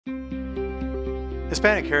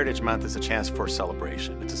Hispanic Heritage Month is a chance for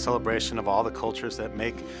celebration. It's a celebration of all the cultures that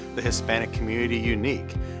make the Hispanic community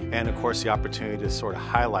unique, and of course the opportunity to sort of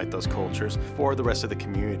highlight those cultures for the rest of the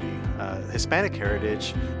community. Hispanic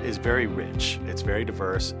heritage is very rich, it's very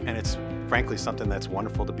diverse, and it's frankly something that's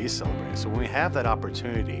wonderful to be celebrated. So when we have that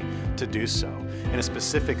opportunity to do so in a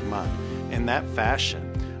specific month, in that fashion,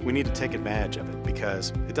 we need to take advantage of it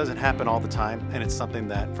because it doesn't happen all the time, and it's something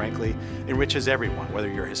that frankly enriches everyone, whether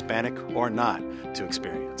you're Hispanic or not, to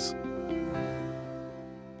experience.